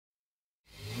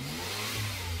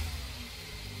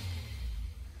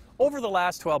Over the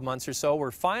last 12 months or so,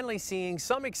 we're finally seeing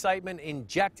some excitement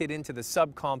injected into the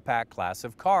subcompact class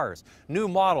of cars. New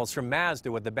models from Mazda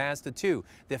with the Mazda 2,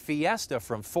 the Fiesta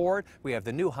from Ford, we have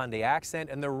the new Hyundai Accent,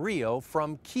 and the Rio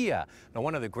from Kia. Now,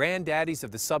 one of the granddaddies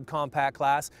of the subcompact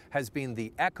class has been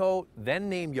the Echo, then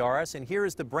named Yaris, and here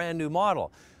is the brand new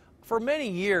model. For many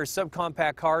years,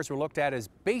 subcompact cars were looked at as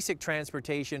basic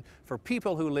transportation for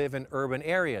people who live in urban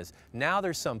areas. Now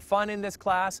there's some fun in this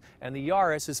class, and the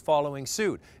Yaris is following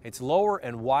suit. It's lower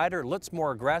and wider, looks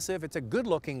more aggressive. It's a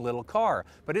good-looking little car,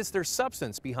 but is there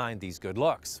substance behind these good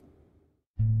looks?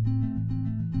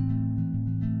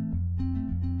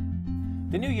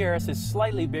 The new Yaris is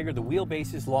slightly bigger, the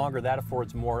wheelbase is longer, that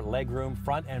affords more legroom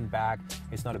front and back.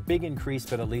 It's not a big increase,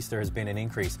 but at least there has been an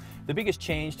increase. The biggest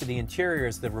change to the interior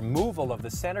is the removal of the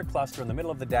center cluster in the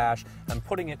middle of the dash and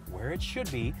putting it where it should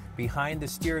be, behind the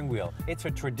steering wheel. It's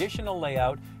a traditional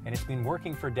layout and it's been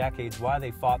working for decades. Why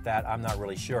they thought that, I'm not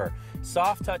really sure.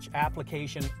 Soft touch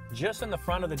application just in the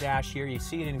front of the dash here. You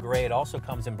see it in gray, it also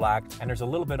comes in black, and there's a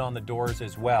little bit on the doors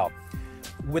as well.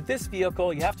 With this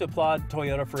vehicle, you have to applaud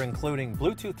Toyota for including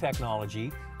Bluetooth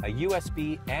technology, a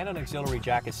USB, and an auxiliary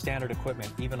jack as standard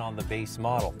equipment, even on the base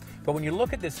model. But when you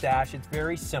look at this dash, it's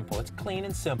very simple. It's clean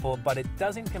and simple, but it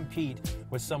doesn't compete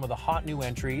with some of the hot new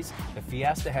entries. The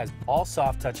Fiesta has all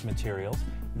soft touch materials.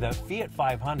 The Fiat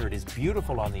 500 is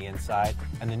beautiful on the inside,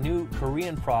 and the new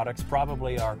Korean products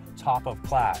probably are top of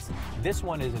class. This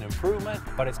one is an improvement,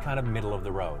 but it's kind of middle of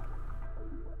the road.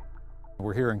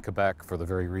 We're here in Quebec for the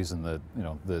very reason that,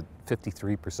 the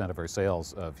 53% of our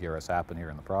sales of Yaris happen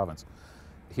here in the province.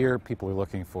 Here, people are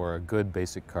looking for a good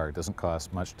basic car. It doesn't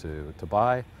cost much to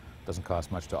buy, doesn't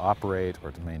cost much to operate or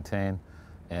to maintain,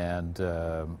 and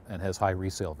has high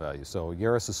resale value. So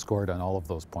Yaris has scored on all of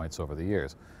those points over the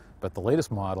years. But the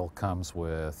latest model comes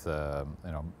with, a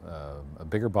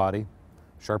bigger body,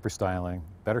 sharper styling,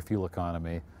 better fuel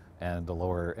economy, and a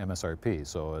lower MSRP.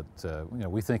 So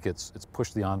we think it's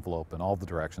pushed the envelope in all the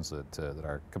directions that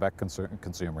our Quebec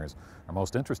consumers are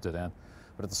most interested in.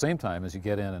 But at the same time, as you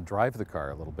get in and drive the car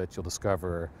a little bit, you'll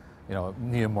discover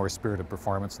more spirited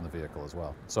performance in the vehicle as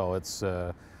well. So it's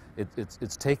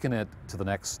taken it to the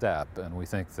next step, and we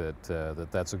think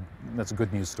that's a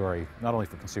good news story, not only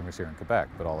for consumers here in Quebec,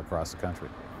 but all across the country.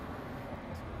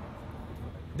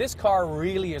 This car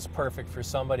really is perfect for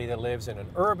somebody that lives in an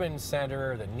urban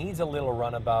center that needs a little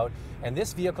runabout, and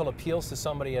this vehicle appeals to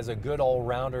somebody as a good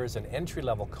all-rounder, as an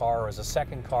entry-level car, or as a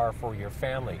second car for your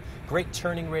family. Great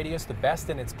turning radius, the best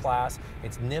in its class.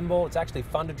 It's nimble, it's actually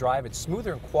fun to drive, it's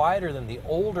smoother and quieter than the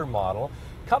older model.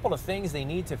 Couple of things they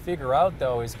need to figure out,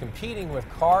 though, is competing with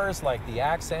cars like the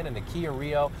Accent and the Kia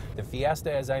Rio, the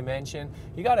Fiesta, as I mentioned.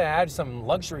 You got to add some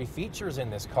luxury features in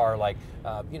this car, like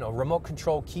remote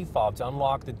control key fob to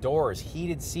unlock the doors.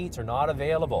 Heated seats are not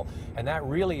available, and that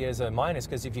really is a minus,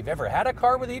 because if you've ever had a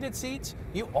car with heated seats,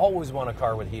 you always want a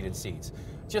car with heated seats.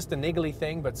 Just a niggly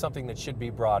thing, but something that should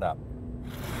be brought up.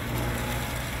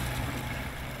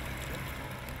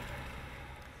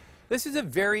 This is a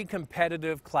very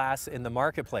competitive class in the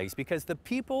marketplace, because the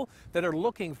people that are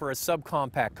looking for a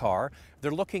subcompact car,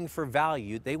 they're looking for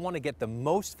value. They want to get the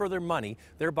most for their money.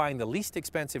 They're buying the least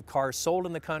expensive cars sold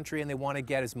in the country, and they want to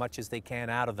get as much as they can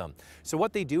out of them. So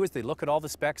what they do is they look at all the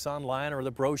specs online or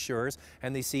the brochures,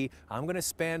 and they see, I'm going to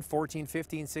spend $14,000,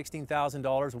 $15,000,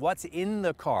 $16,000. What's in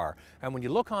the car? And when you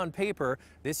look on paper,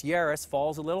 this Yaris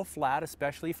falls a little flat,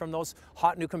 especially from those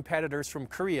hot new competitors from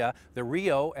Korea, the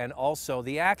Rio and also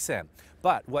the Accent.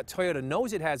 But what Toyota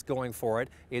knows it has going for it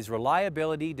is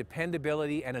reliability,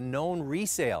 dependability, and a known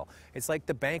resale. It's like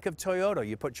the Bank of Toyota.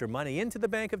 You put your money into the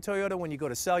Bank of Toyota. When you go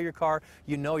to sell your car,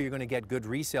 you know you're going to get good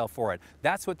resale for it.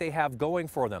 That's what they have going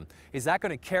for them. Is that going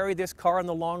to carry this car in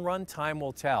the long run? Time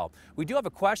will tell. We do have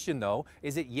a question, though.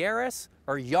 Is it Yaris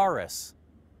or Yaris?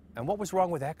 And what was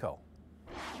wrong with Echo?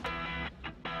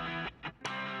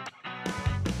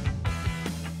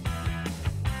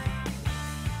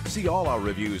 See all our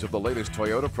reviews of the latest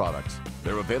Toyota products.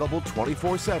 They're available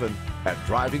 24/7 at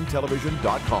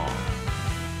drivingtelevision.com.